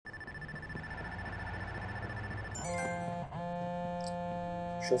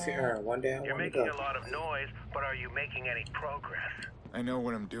Trophy earned. One day I You're want to making go. a lot of noise, but are you making any progress? I know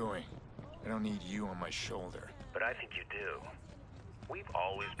what I'm doing. I don't need you on my shoulder. But I think you do. We've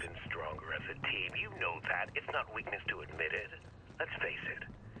always been stronger as a team. You know that. It's not weakness to admit it. Let's face it.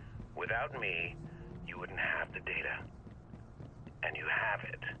 Without me, you wouldn't have the data. And you have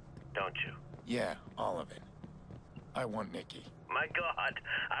it, don't you? Yeah, all of it. I want Nikki. My God,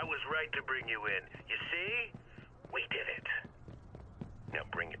 I was right to bring you in. You see? We did it. Now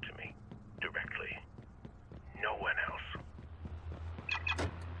bring it to me. Directly. No one else.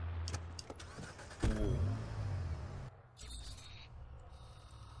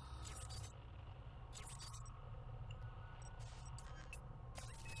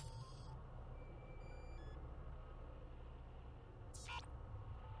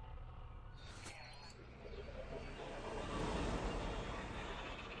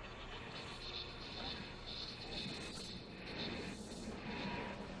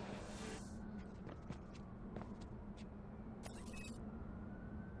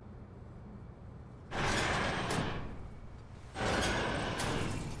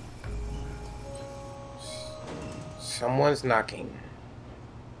 Someone's knocking.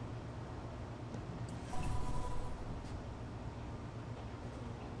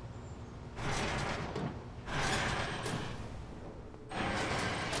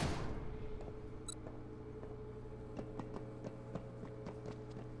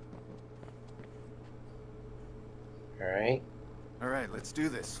 All right, let's do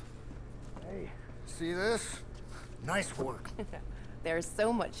this. Hey, see this? Nice work. There's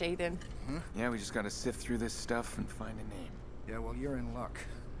so much, Aiden. Huh? Yeah, we just gotta sift through this stuff and find a name. Yeah, well, you're in luck.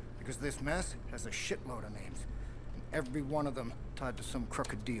 Because this mess has a shitload of names. And every one of them tied to some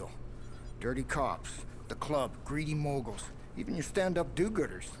crooked deal. Dirty cops, the club, greedy moguls, even your stand-up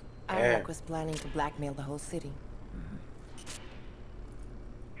do-gooders. Iraq was planning to blackmail the whole city.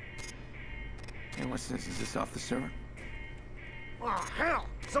 Hey, what's this? Is this off the server? Oh, hell!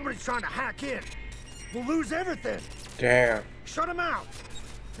 Somebody's trying to hack in. We'll lose everything. Damn. Shut him out.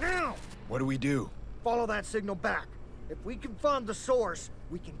 Now! What do we do? Follow that signal back. If we can find the source,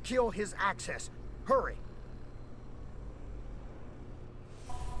 we can kill his access. Hurry.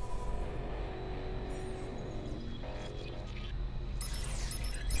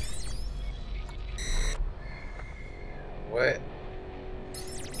 What?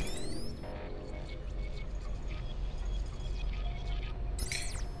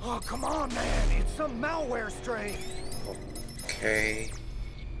 Oh, come on, man. It's some malware strain. Okay.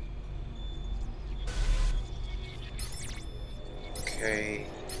 Okay.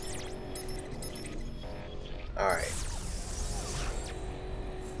 Alright.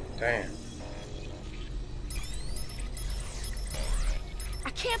 Damn. I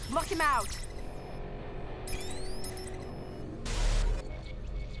can't block him out.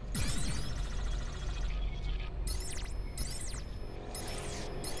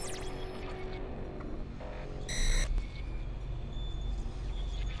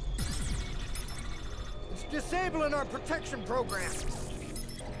 It's disabling our protection program.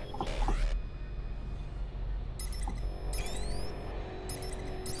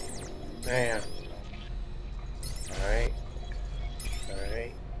 Damn. Alright.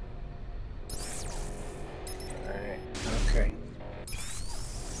 Alright. Alright. Okay.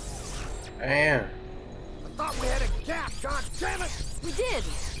 Damn. I thought we had a gap, god damn it! We did.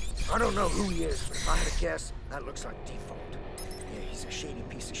 I don't know who he is, but if I had to guess, that looks like Default. Yeah, he's a shady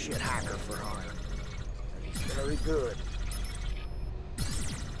piece of shit hacker for hire. And he's very good.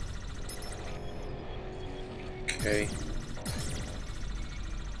 Okay.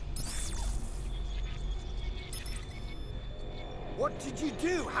 What did you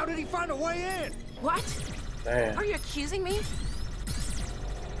do? How did he find a way in? What? Damn. Are you accusing me?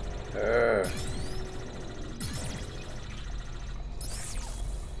 Damn.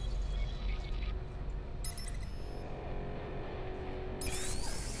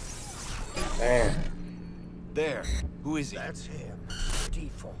 There. Who is he? That's him.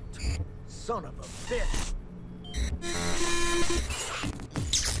 Default. Son of a bitch.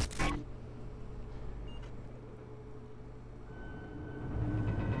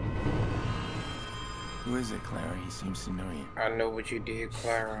 Who is it, Clara? He seems to know you. I know what you did,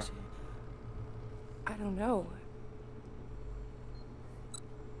 Clara. I don't know.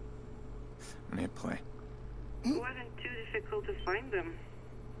 I'm gonna hit play. It wasn't too difficult to find them.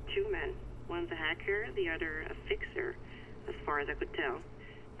 Two men. One's a hacker, the other a fixer, as far as I could tell.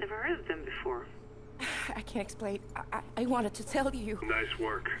 Never heard of them before. I can't explain. I wanted to tell you. Nice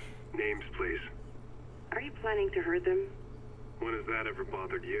work. Names, please. Are you planning to hurt them? When has that ever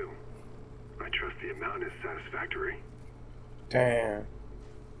bothered you? I trust the amount is satisfactory. Damn.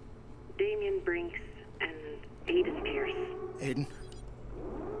 Damien Brinks and Aiden Pierce. Aiden,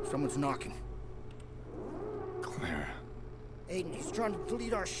 someone's knocking. Clara. Aiden, he's trying to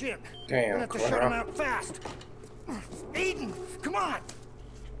delete our ship. Damn, We're gonna have to shut Clara. him out fast. Aiden, come on!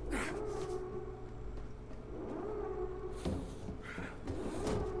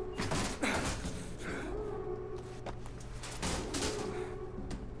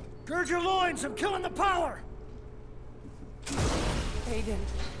 Gird your loins, I'm killing the power! Aiden,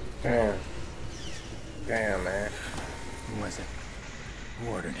 Damn. Damn, man. Who was it?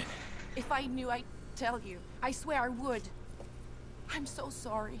 Who ordered it? if I knew, I'd tell you. I swear I would. I'm so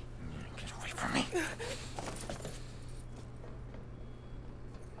sorry. Get away from me.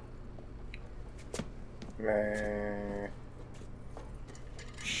 Man.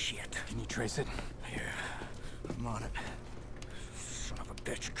 Shit. Can you trace it? Yeah, I'm on it. Son of a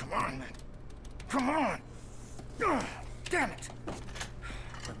bitch, come on, man. Come on! Ugh, damn it!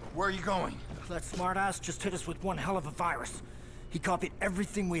 Where are you going? That smartass just hit us with one hell of a virus. He copied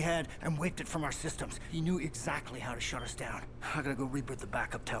everything we had and wiped it from our systems. He knew exactly how to shut us down. I gotta go reboot the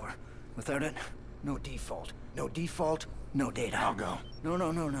backup tower. Without it, no default. No default, no data. I'll go.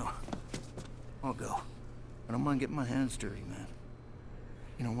 No. I'll go. I don't mind getting my hands dirty, man.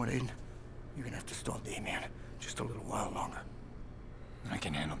 You know what, Aiden? You're gonna have to stall Damien just a little while longer. I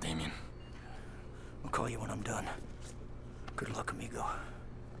can handle Damien. I'll call you when I'm done. Good luck, amigo.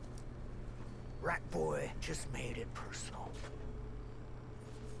 Rat Boy just made it personal.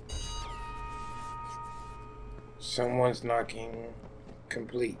 Someone's knocking.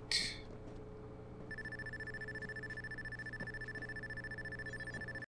 Complete.